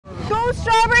Go,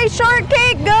 strawberry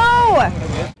shortcake, go!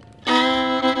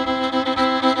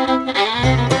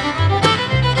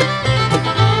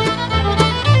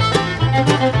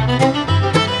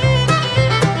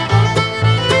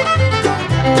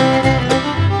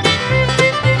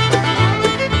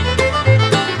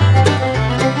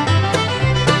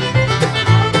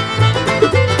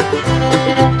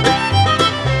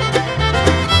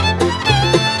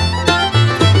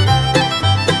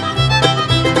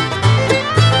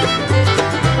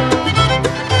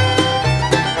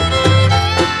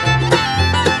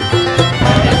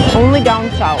 Only down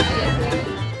south.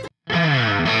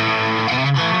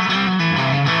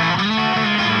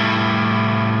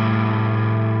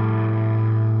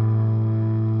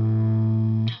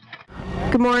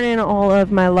 Good morning, all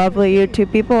of my lovely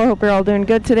YouTube people. I hope you're all doing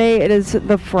good today. It is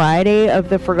the Friday of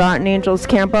the Forgotten Angels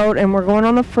campout, and we're going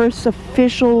on the first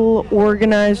official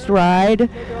organized ride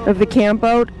of the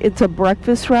campout. It's a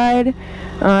breakfast ride.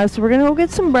 So we're gonna go get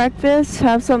some breakfast,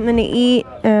 have something to eat,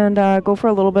 and go for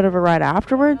a little bit of a ride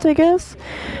afterwards, I guess.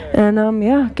 And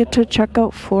yeah, get to check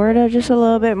out Florida just a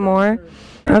little bit more.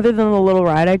 Other than the little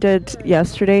ride I did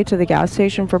yesterday to the gas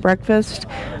station for breakfast,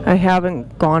 I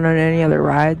haven't gone on any other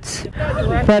rides.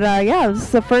 But yeah, this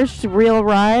is the first real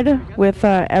ride with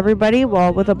everybody,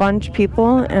 well, with a bunch of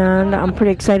people, and I'm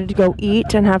pretty excited to go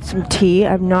eat and have some tea.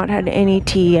 I've not had any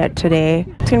tea yet today.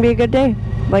 It's gonna be a good day.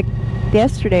 Like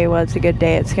yesterday was a good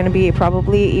day. It's gonna be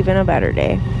probably even a better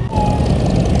day.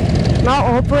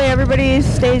 Well, hopefully everybody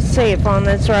stays safe on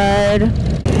this ride.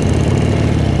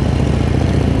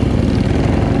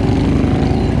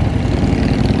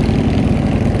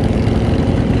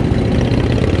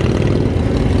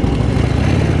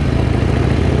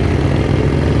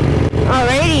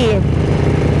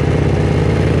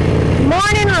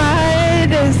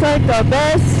 Like the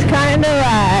best kind of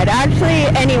ride. Actually,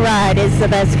 any ride is the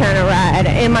best kind of ride.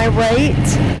 Am I right?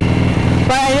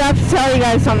 But I have to tell you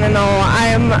guys something though. I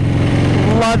am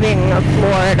loving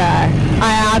Florida.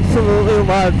 I absolutely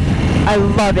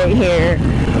love it here.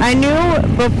 I knew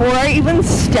before I even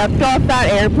stepped off that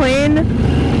airplane,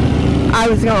 I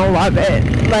was gonna love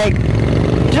it. Like,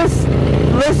 just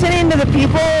listening to the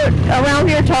people around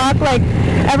here talk, like,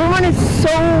 everyone is so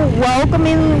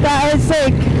welcoming, guys.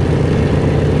 Like,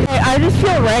 I just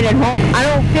feel right at home. I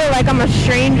don't feel like I'm a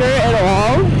stranger at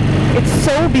all. It's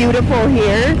so beautiful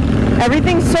here.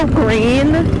 Everything's so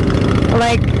green.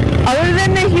 Like, other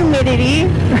than the humidity,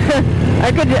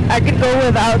 I could go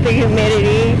without the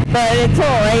humidity, but it's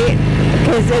alright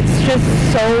because it's just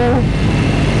so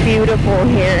beautiful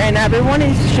here, and everyone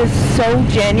is just so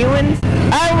genuine.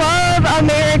 I love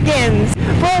Americans.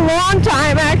 For a long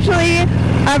time, actually,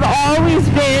 I've always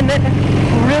been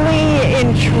really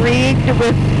intrigued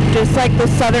with just like the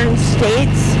southern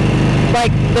states,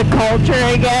 like the culture,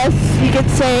 I guess you could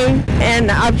say.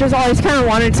 And I've just always kind of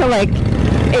wanted to like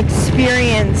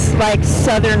experience like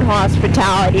southern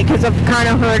hospitality because I've kind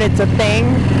of heard it's a thing,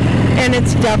 and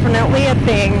it's definitely a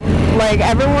thing. Like,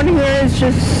 everyone here is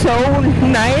just so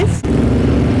nice.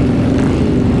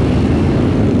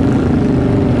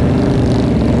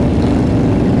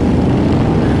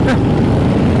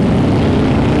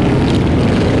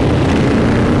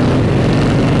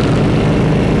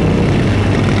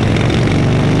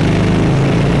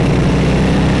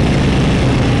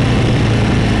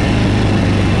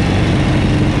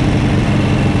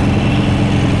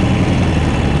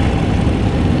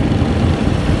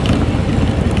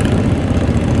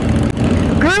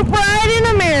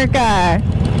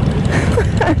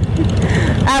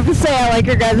 I have to say, I like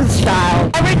your guys' style.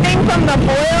 Everything from the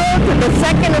boil to the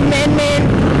Second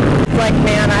Amendment. It's like,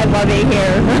 man, I love it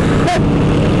here.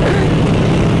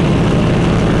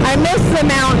 I miss the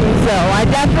mountains, though. I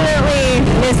definitely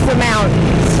miss the mountains.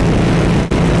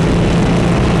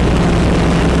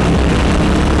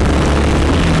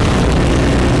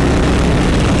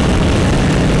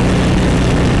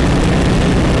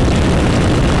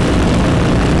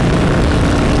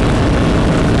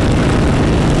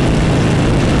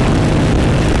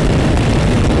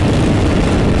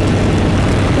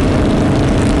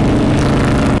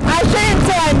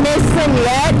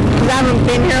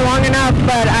 Been here long enough,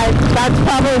 but that's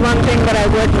probably one thing that I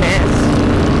would miss.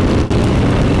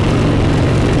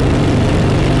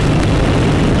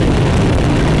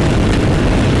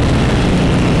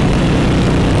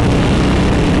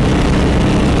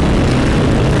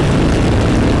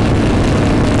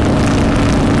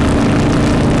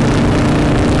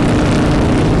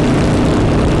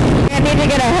 I need to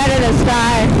get ahead of this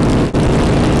guy.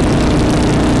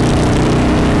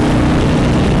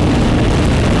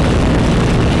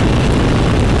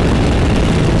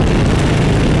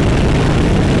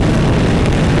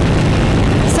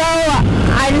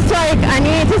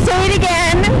 to say it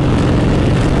again.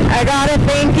 I gotta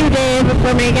thank you, Dave,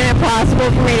 for making it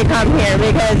possible for me to come here,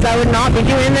 because I would not be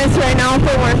doing this right now if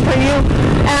it weren't for you.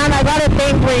 And I gotta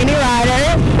thank Rainy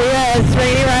Rider, because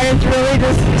Rainy Rider's really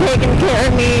just taken care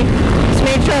of me. Just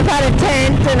made sure I've had a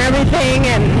tent and everything,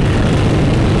 and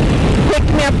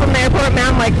picked me up from the airport.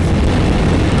 Man, like,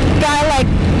 guy like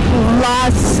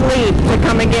lost sleep to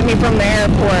come and get me from the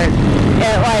airport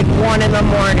at like 1 in the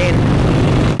morning.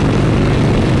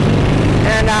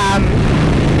 And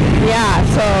yeah,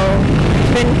 so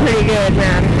it's been pretty good,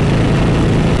 man.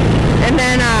 And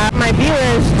then my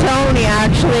viewers, Tony,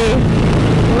 actually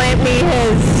lent me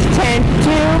his tent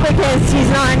too, because he's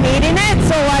not needing it.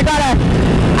 So I got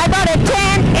a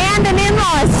tent and an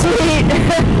in-law suite.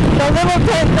 The little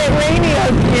tent that Rainy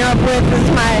hooked me up with is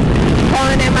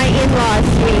calling it my in-law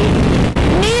suite.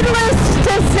 Needless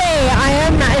to say, I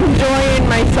am enjoying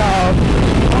myself.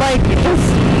 Like,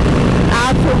 just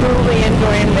absolutely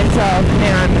enjoying myself,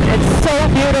 man. It's so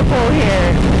beautiful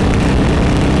here.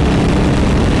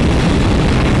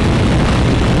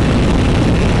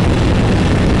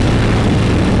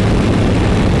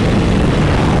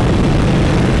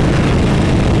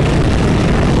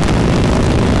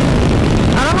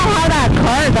 I don't know how that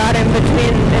car got in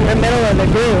the middle of the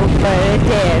group, but it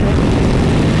did.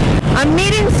 I'm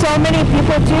meeting so many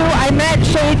people too. I met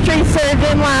Shade Tree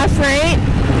Surgeon last night,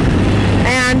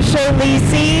 and Shay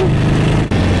Lisi,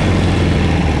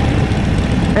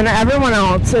 and everyone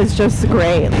else is just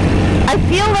great. I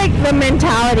feel like the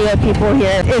mentality of people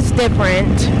here is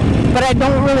different, but I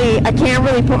can't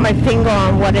really put my finger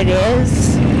on what it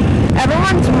is.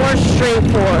 Everyone's more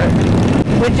straightforward,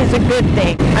 which is a good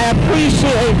thing. I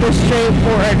appreciate the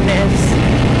straightforwardness,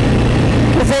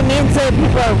 because it means that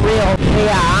people are real.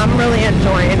 Yeah, I'm really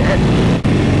enjoying it.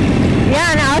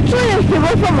 Yeah, and actually there's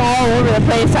people from all over the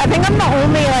place. I think I'm the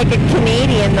only, like, a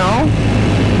Canadian, though.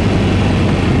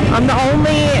 I'm the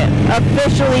only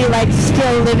officially, like,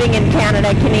 still living in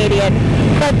Canada Canadian.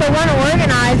 But the one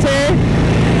organizer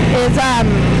is,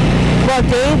 well,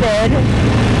 David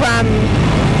from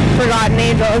Forgotten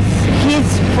Angels.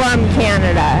 He's from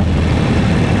Canada.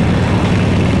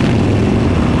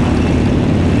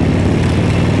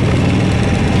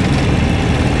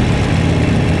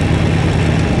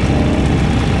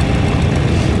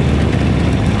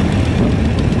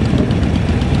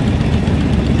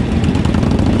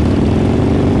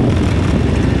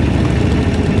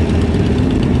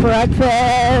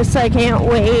 Breakfast, I can't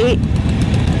wait.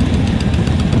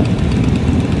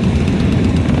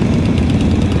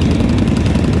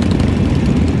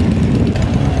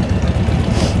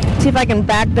 See if I can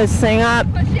back this thing up.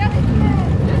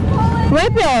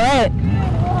 Might be alright.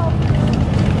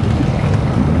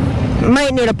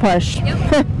 Might need a push.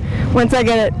 Once I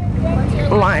get it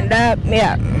lined up.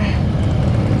 Yeah.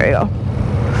 There you go.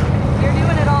 You're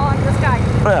doing it all on this guy.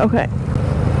 Okay.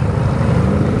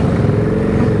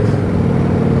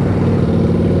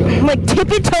 Like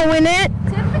tippy-toeing it.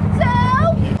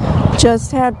 Tippy-toe.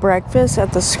 Just had breakfast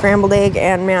at the scrambled egg,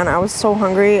 and man, I was so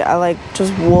hungry. I like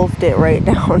just wolfed it right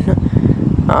down.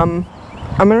 I'm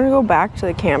gonna go back to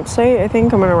the campsite. I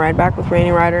think I'm gonna ride back with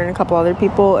Rainy Rider and a couple other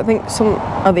people. I think some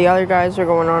of the other guys are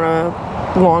going on a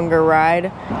longer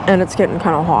ride, and it's getting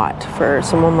kind of hot for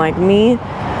someone like me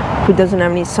who doesn't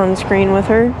have any sunscreen with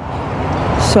her.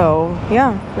 So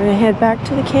yeah, we're gonna head back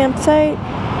to the campsite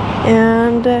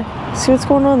and see what's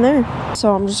going on there.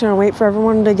 So I'm just gonna wait for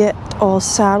everyone to get all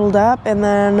saddled up, and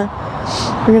then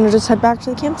we're gonna just head back to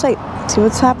the campsite, see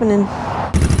what's happening.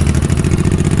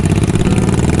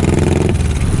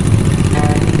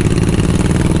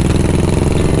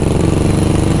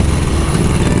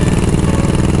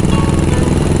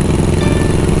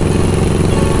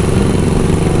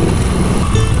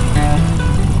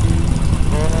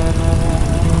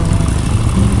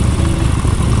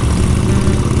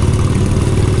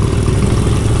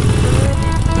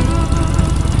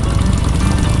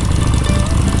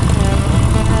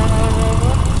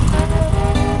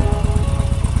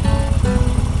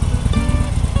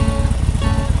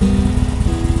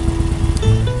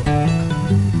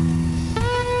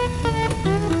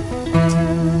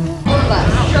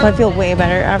 I feel way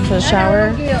better after the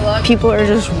shower. People are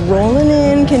just rolling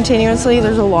in continuously.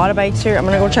 There's a lot of bikes here. I'm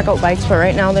gonna go check out bikes, but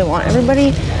right now they want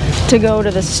everybody to go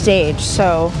to the stage.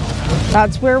 So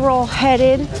that's where we're all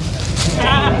headed.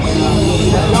 Yeah,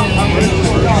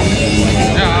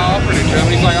 I'll pretty chill.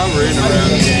 He's like, I'm reading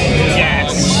around.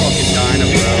 Yes. Fucking dying,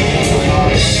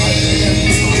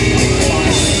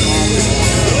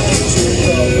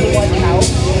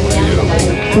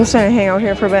 bro. just gonna hang out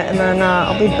here for a bit, and then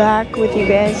I'll be back with you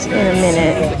guys in a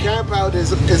minute. The camp out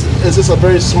is just a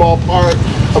very small part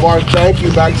of our thank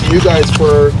you back to you guys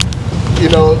for, you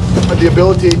know, the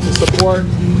ability to support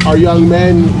our young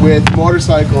men with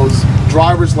motorcycles,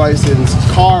 driver's license,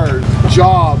 cars,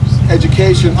 jobs,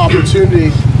 education,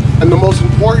 opportunity, and the most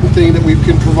important thing that we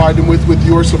can provide them with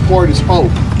your support is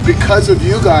hope. Because of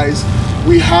you guys,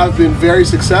 we have been very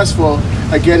successful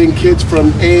at getting kids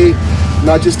from A,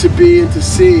 not just to B and to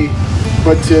C,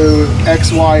 but to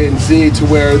X, Y, and Z, to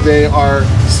where they are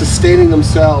sustaining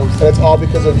themselves. And it's all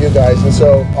because of you guys. And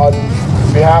so on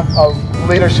behalf of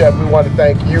leadership, we want to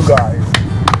thank you guys.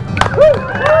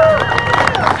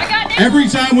 Every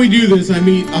time we do this, I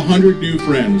meet 100 new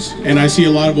friends, and I see a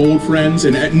lot of old friends,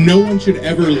 and no one should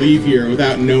ever leave here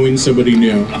without knowing somebody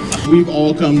new. We've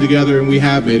all come together and we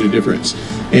have made a difference.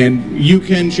 And you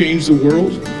can change the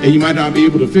world, and you might not be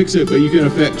able to fix it, but you can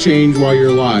affect change while you're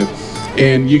alive.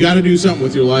 And you got to do something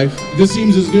with your life. This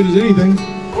seems as good as anything.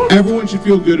 Everyone should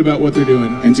feel good about what they're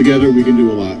doing, and together we can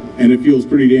do a lot, and it feels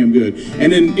pretty damn good.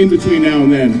 And then in between now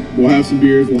and then, we'll have some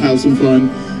beers, we'll have some fun,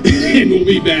 and we'll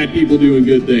be bad people doing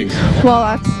good things. Well,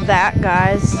 that's that,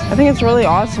 guys. I think it's really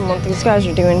awesome what these guys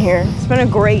are doing here. It's been a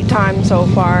great time so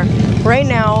far. Right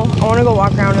now, I want to go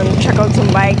walk around and check out some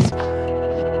bikes.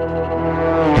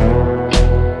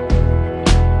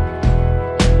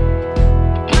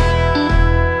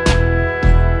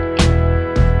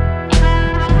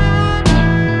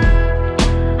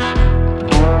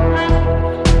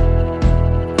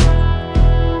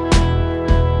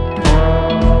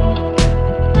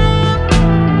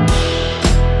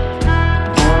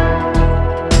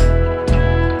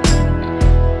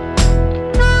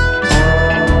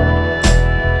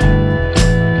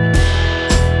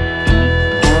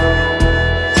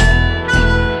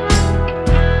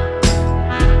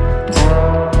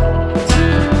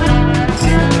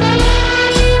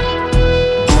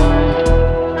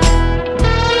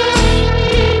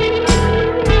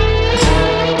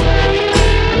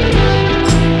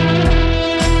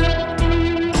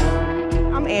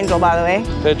 By the way.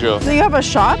 Pedro. So you have a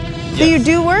shop? Yes. So you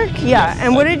do work? Yeah.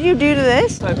 And what did you do to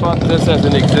this? I bought this as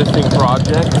an existing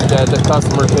project that the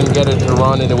customer couldn't get it to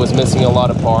run, and it was missing a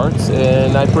lot of parts,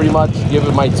 and I pretty much give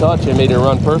it my touch and made it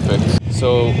run perfect.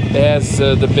 So it has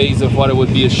the base of what it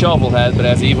would be a shovel head, but it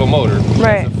has an Evo motor.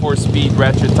 Right. It's a 4-speed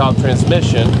ratchet top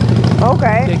transmission.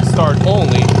 Okay. Kickstart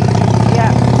only.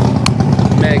 Yeah.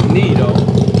 Magneto,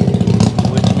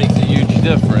 which makes a huge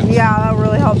difference. Yeah, that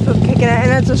really helps with kicking it.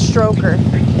 And it's a stroker.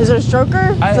 Is it a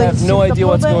stroker? I have no idea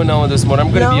what's going on with this motor.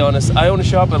 I'm going to be honest. I own a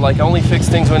shop, but like I only fix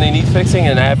things when they need fixing,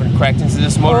 and I haven't cracked into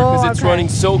this motor because it's running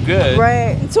so good.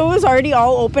 Right. So it was already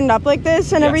all opened up like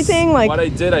this and everything? Like what I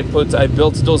did, I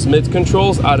built those mid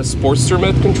controls out of Sportster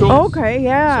mid controls. Okay,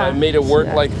 yeah. So I made it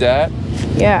work like that.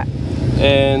 Yeah.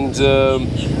 And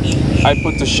I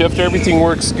put the shifter, everything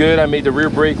works good. I made the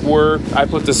rear brake work. I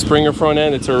put the Springer front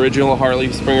end. It's an original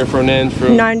Harley Springer front end from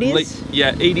 90s? Late,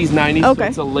 yeah, 80s, 90s. Okay. So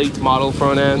it's a late model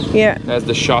front end. Yeah. It has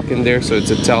the shock in there, so it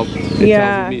tells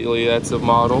immediately that's a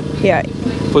model. Yeah.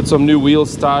 Put some new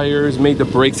wheels, tires, made the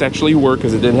brakes actually work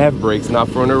because it didn't have brakes, not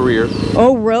front or rear.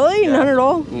 Oh, really? Yeah. None at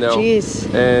all? No.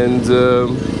 Jeez. And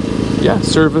yeah,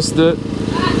 serviced it.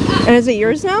 And is it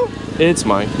yours now? It's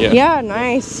mine, yeah. Yeah,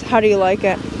 nice. How do you like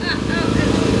it?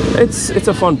 It's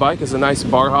a fun bike. It's a nice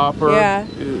bar hopper. Yeah.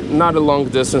 Not a long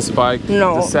distance bike.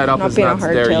 No. The setup is not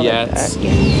there yet.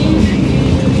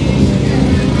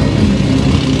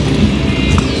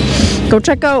 Go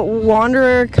check out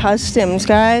Wanderer Customs,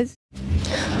 guys.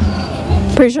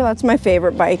 Pretty sure that's my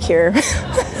favorite bike here.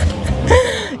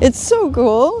 It's so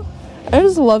cool. I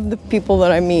just love the people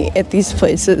that I meet at these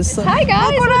places. Hi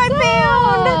guys, look what I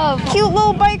found! Cute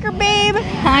little biker babe.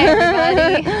 Hi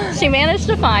everybody. She managed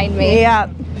to find me. Yeah.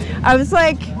 I was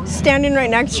like standing right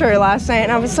next to her last night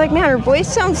and I was like, man, her voice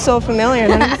sounds so familiar.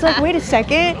 And then I was like, wait a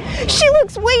second, she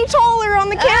looks way taller on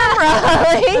the camera.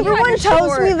 Like, everyone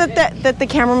tells me that the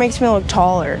camera makes me look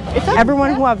taller.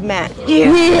 Everyone who I've met.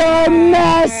 Yeah. We are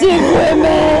massive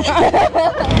women.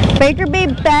 Baker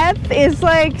Babe Beth is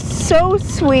like so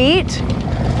sweet.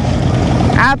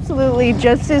 Absolutely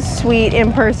just as sweet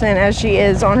in person as she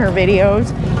is on her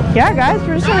videos. Yeah, guys,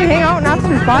 we're just gonna hang out and have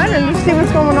some fun and just see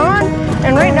what's going on.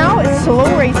 And right now, it's slow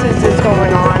races is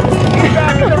going on.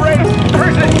 Back in the race,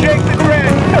 versus Jake the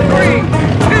Dread. 3,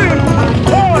 2,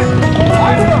 1.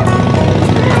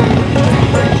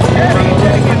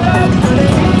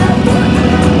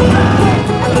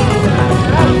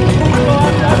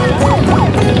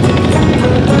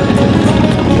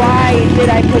 Why did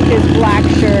I put this black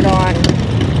shirt on?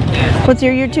 What's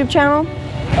your YouTube channel?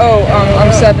 Oh,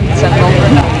 I'm 7th Sentinel.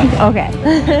 Okay.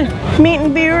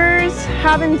 Meeting viewers,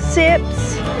 having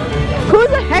sips. Who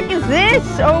the heck is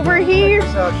this over here?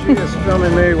 She is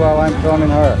filming me while I'm filming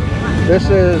her. This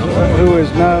is who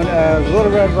is known as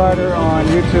Little Red Rider on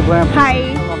YouTube Land.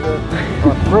 Hi.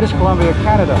 British Columbia,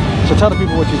 Canada. So tell the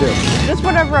people what you do. Just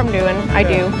whatever I'm doing, I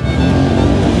do.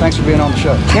 Thanks for being on the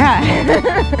show. Yeah.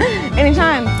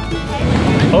 Anytime.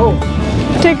 Oh.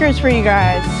 Stickers for you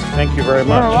guys. Thank you very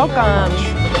much. You're welcome.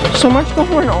 So much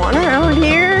going on around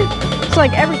here. It's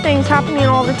like everything's happening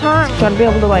all the time. Gotta be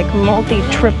able to like multi,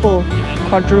 triple,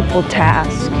 quadruple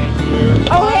task.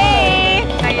 Oh, hey!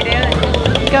 How you doing?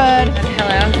 Good.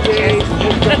 Hello. Cheers.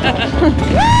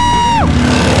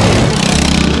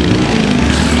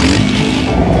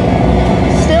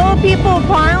 Still people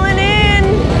piling in.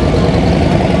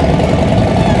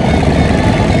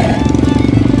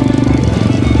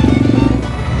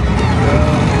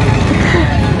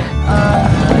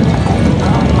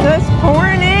 Just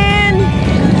pouring in.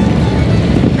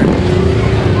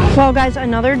 Well guys,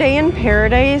 another day in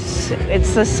paradise.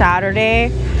 It's the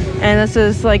Saturday and this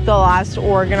is like the last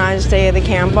organized day of the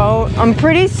camp out. I'm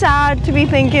pretty sad to be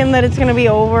thinking that it's gonna be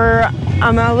over.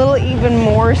 I'm a little even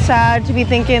more sad to be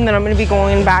thinking that I'm gonna be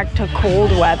going back to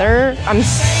cold weather. I'm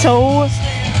so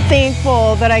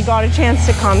thankful that I got a chance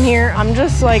to come here. I'm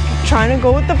just like trying to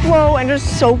go with the flow and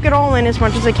just soak it all in as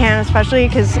much as I can, especially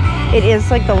because it is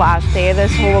like the last day of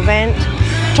this whole event.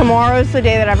 Tomorrow's the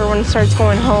day that everyone starts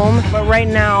going home, but right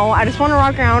now I just want to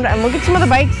rock around and look at some of the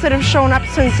bikes that have shown up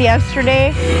since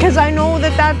yesterday, because I know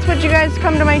that that's what you guys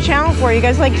come to my channel for. You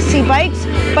guys like to see bikes,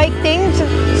 bike things,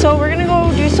 so we're gonna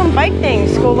go do some bike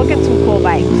things, go look at some cool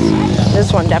bikes.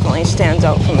 This one definitely stands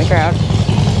out from the crowd.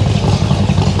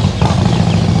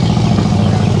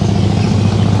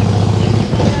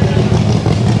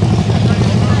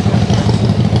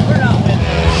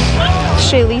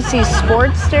 Shaylee's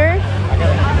Sportster.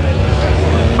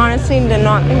 Honestly, did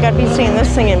not think I'd be seeing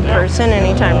this thing in person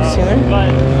anytime soon.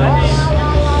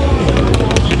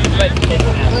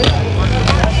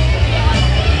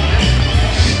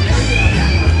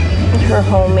 Her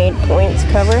homemade points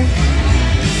cover.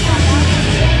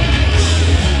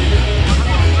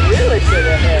 Really should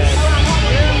have had.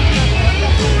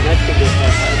 That could be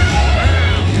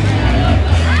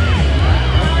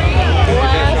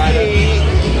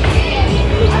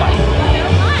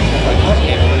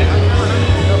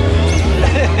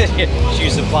shoe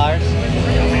suppliers? I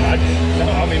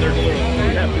mean, they're literally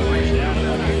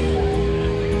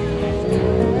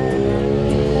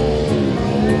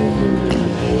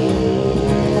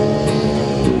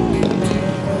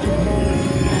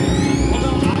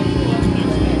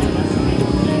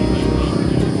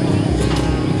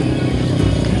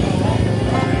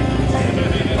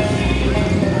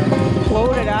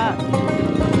Load it up.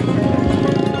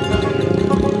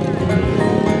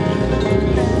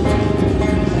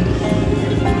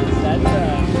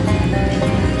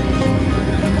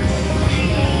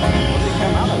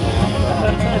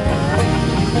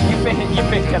 You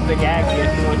picked up the gag here.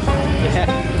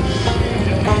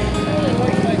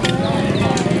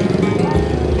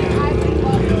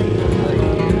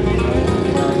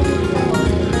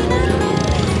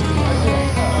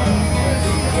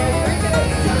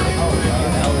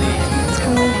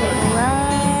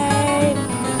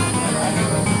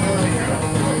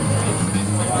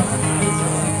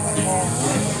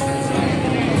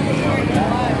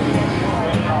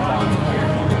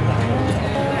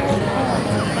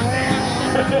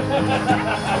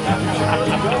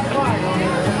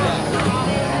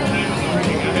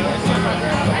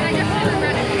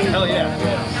 Hell yeah.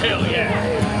 Hell yeah.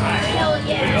 Hell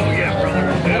yeah. Hell yeah, brother.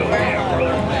 Hell yeah,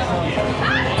 brother.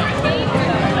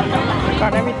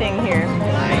 Got everything here.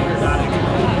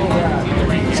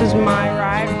 This is my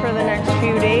ride for the next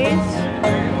few days.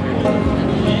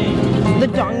 The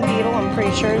dung beetle, I'm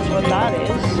pretty sure is what that is.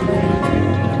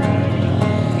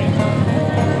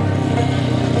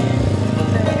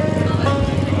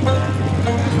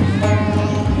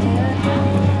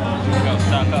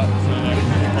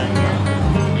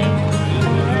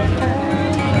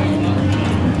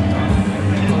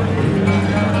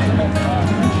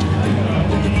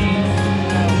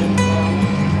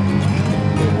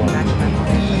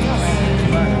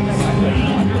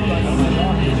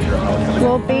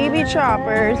 Little baby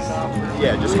choppers.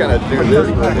 Yeah, just kind of do this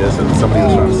for this, and somebody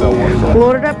was trying to sell one.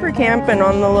 Loaded up for camping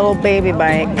on the little baby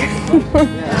bike.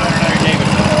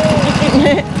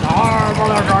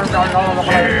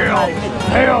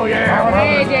 Hell yeah,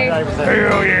 brother.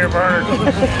 Hell yeah, bird.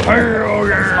 Hell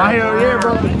yeah. Hell yeah,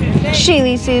 brother.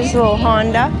 Sheely sees a little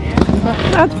Honda.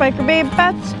 That's Biker Babe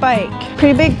Beth's bike.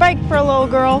 Pretty big bike for a little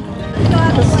girl.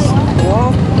 This is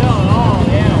cool.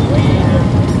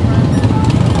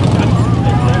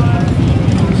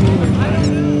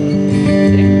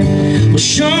 Well,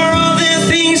 sure, all their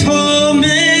things hold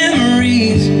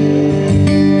memories,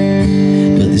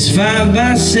 but this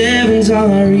 5x7's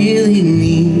all I really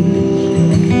need.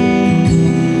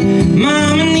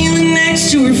 Mama kneeling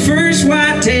next to her first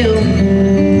whitetail,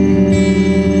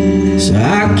 so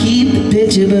I keep the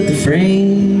picture but the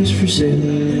frames for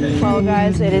sale. Well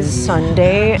guys, it is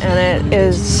Sunday and it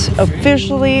is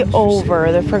officially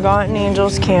over. The Forgotten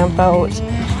Angels camp out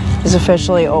is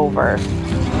officially over.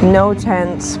 No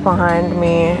tents behind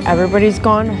me. Everybody's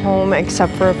gone home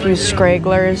except for a few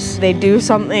stragglers. They do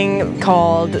something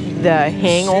called the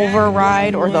hangover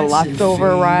ride or the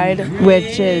leftover ride,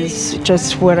 which is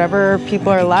just whatever people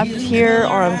are left here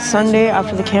or on Sunday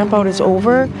after the camp out is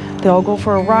over, they all go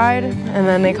for a ride and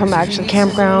then they come back to the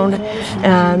campground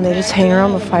and they just hang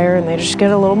around the fire and they just get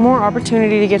a little more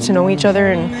opportunity to get to know each other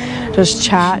and just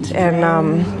chat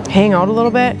and hang out a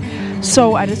little bit.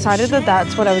 So I decided that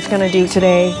that's what I was gonna do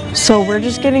today. So we're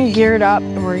just getting geared up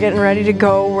and we're getting ready to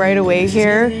go right away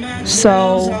here.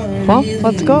 So, well,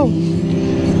 let's go.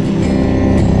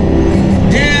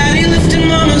 Daddy lifted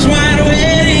Mama's white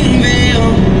wedding veil,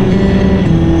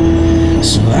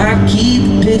 so I keep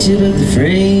the picture but the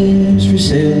frames for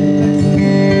sale.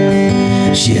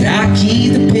 Shit, I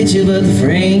keep the picture but the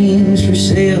frames for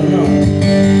sale.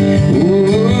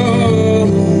 Ooh.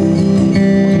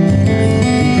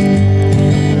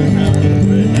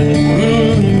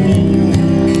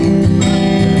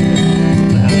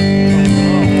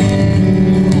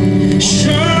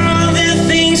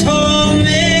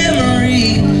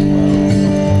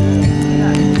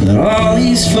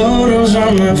 Photos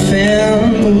on my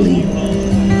family,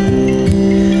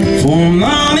 for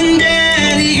Mom and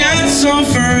Daddy got some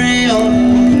for real,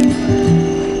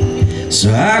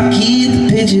 so I keep the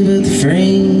picture but the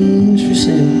frames for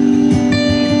sale.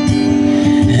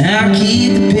 I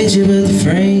keep the picture but the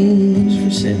frames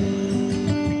for sale.